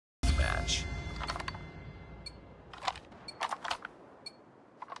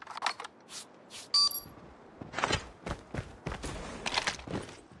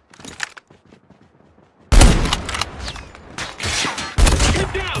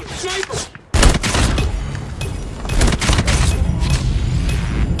Sniper!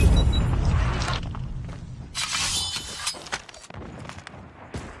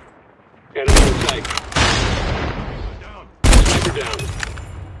 Enemy in sight. Down. Sniper down.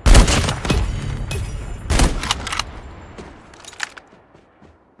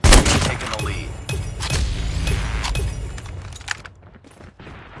 Taking the lead.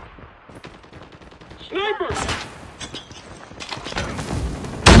 Sniper!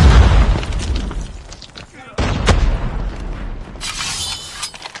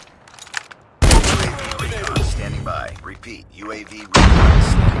 UAV recon standing by. Repeat, UAV recon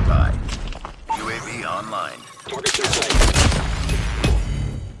standing by. UAV online. Target's in sight.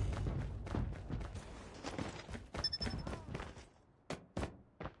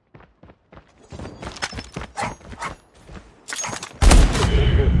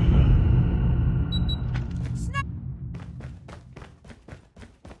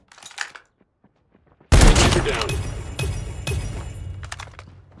 Sniper down.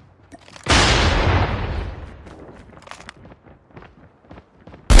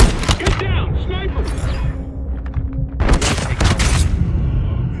 Get down! Sniper!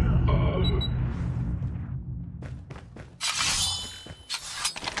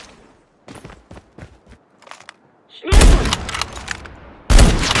 Sniper!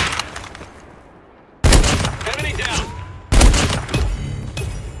 Enemy down!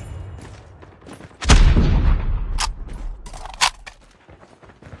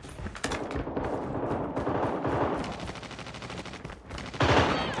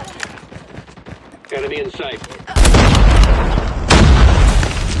 Enemy in sight.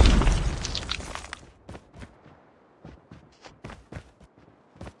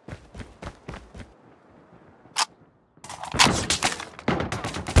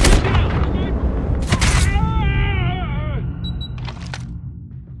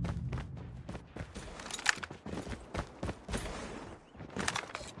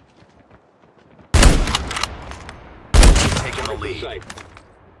 Taking the lead. Sight.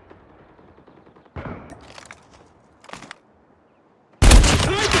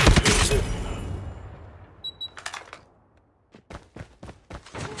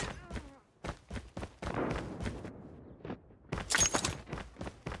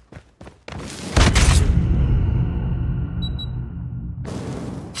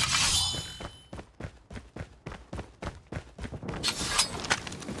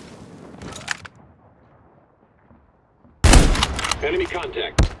 Enemy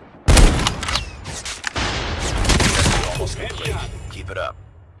contact. Almost complete. Headshot. Keep it up.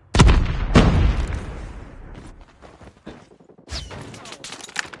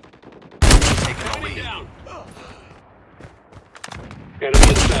 Taking the Enemy lead. down. Enemy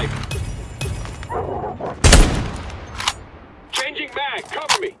in sight. Changing mag.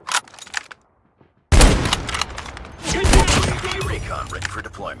 Cover me. Get down. UAV recon ready for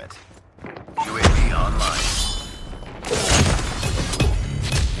deployment. UAV online.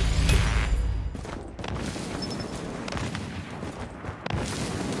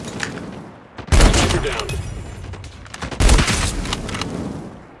 Sniper down.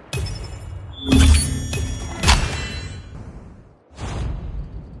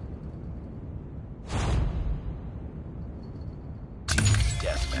 Team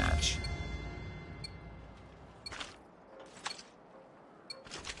deathmatch.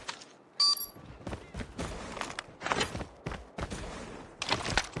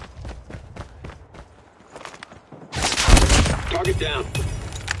 Target down.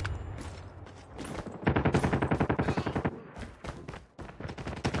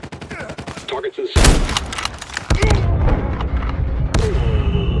 Target's in sight.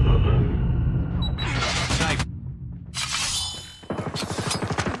 Snipe.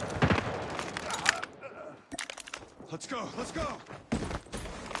 Let's go, let's go!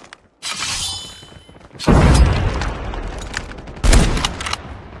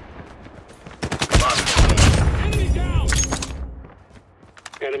 Enemy down.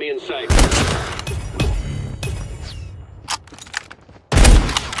 Enemy in sight.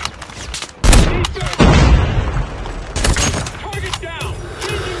 Target down.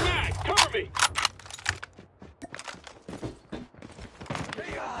 Changing mag. Cover me.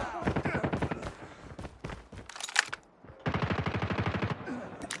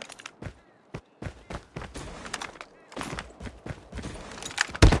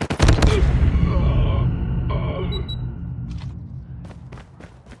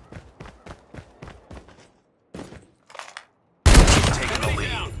 Taking the Enemy lead.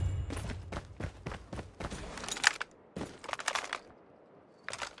 down.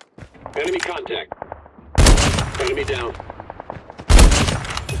 Enemy contact. Enemy down.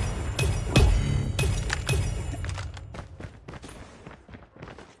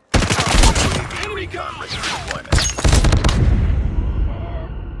 recon ready for deployment.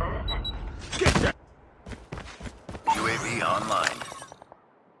 UAV online.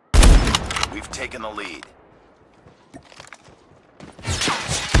 We've taken the lead.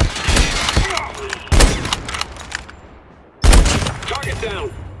 Target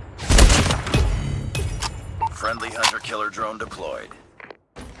down. Friendly hunter-killer drone deployed.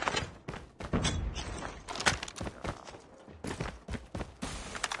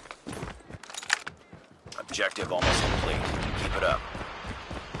 Objective almost complete. Keep it up.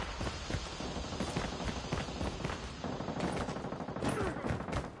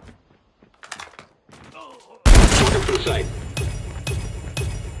 Target for the site.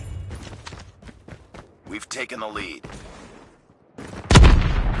 We've taken the lead.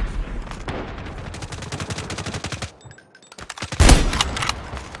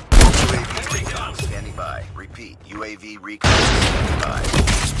 UAV recon standing by. Repeat, UAV recon standing by.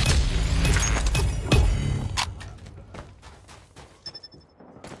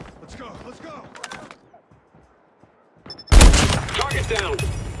 Let's go. Let's go. Target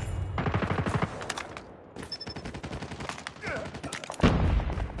down.